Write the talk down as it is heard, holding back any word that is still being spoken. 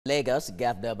Lagos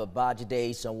Governor Babajide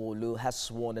Sanwo-Olu has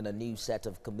sworn in a new set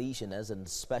of commissioners and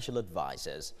special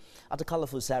advisors. At a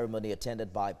colorful ceremony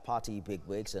attended by party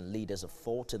bigwigs and leaders of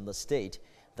thought in the state,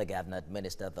 the governor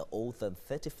administered the oath on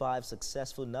 35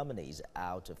 successful nominees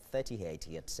out of 38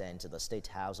 he had sent to the State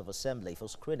House of Assembly for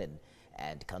screening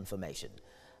and confirmation.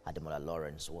 Ademola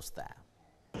Lawrence was there.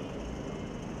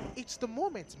 It's the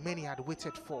moment many had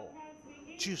waited for.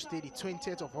 Tuesday, the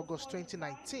 20th of August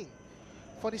 2019.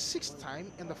 For the sixth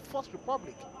time in the Fourth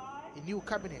Republic, a new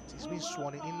cabinet is being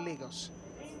sworn in Lagos,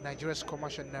 Nigeria's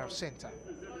commercial nerve center.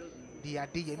 The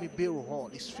Adeyemi Bero Hall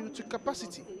is filled to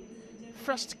capacity.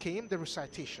 First came the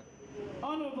recitation.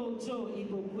 Honorable Joe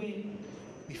Ibokwe.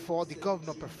 Before the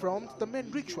governor performed the main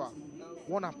ritual,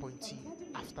 one appointee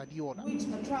after the other. Which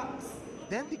attracts.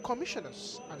 Then the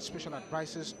commissioners and special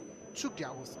advisors took their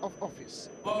oath of office.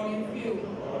 Or review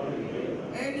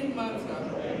any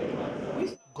matter.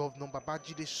 Governor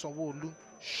Babajide Sanwo-Olu,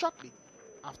 shortly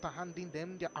after handing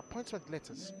them their appointment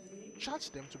letters,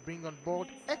 charged them to bring on board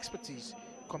expertise,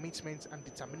 commitments and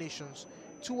determinations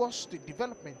towards the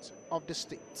development of the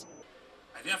state.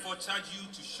 I therefore charge you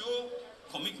to show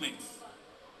commitment.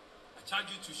 I charge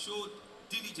you to show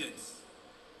diligence.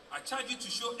 I charge you to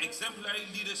show exemplary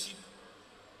leadership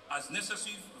as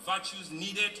necessary virtues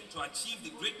needed to achieve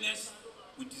the greatness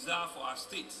we desire for our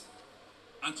state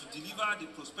and to deliver the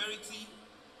prosperity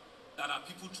that our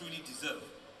people truly deserve.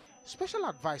 Special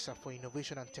Advisor for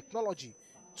Innovation and Technology,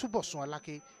 Tubosun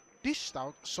Alake, dished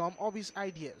out some of his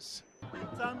ideas.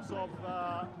 In terms of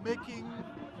making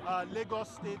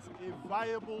Lagos State a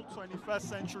viable 21st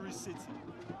century city,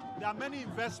 there are many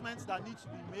investments that need to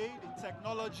be made in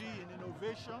technology, in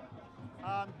innovation,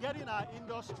 getting our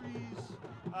industries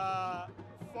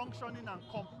functioning and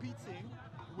competing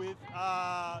with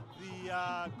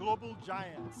the global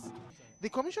giants. The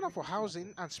Commissioner for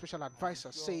Housing and Special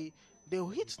Advisors say they'll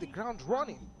hit the ground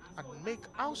running and make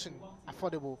housing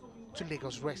affordable to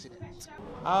Lagos residents.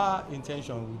 Our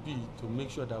intention will be to make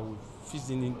sure that we fit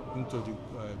into the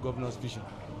governor's vision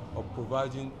of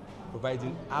providing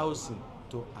housing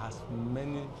to as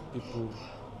many people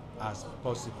as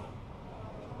possible.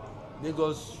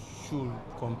 Lagos should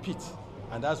compete,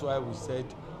 and that's why we said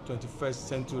 21st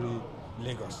century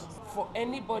Lagos. For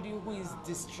anybody who is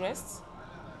distressed,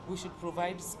 we should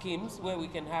provide schemes where we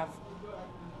can have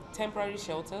temporary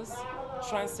shelters,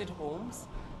 transit homes,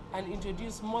 and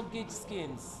introduce mortgage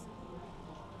schemes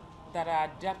that are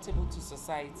adaptable to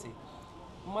society.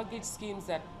 Mortgage schemes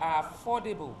that are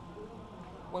affordable.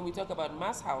 When we talk about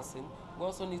mass housing, we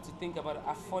also need to think about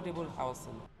affordable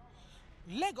housing.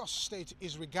 Lagos State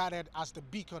is regarded as the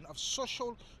beacon of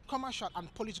social, commercial,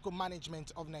 and political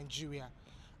management of Nigeria.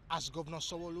 As Governor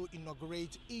Sanwo-Olu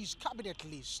inaugurates his cabinet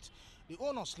list, the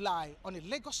onus lie on the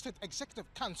Lagos State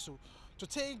Executive Council to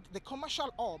take the commercial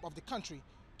hub of the country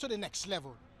to the next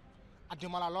level.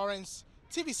 Ademola Lawrence,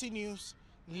 TVC News,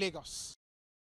 Lagos.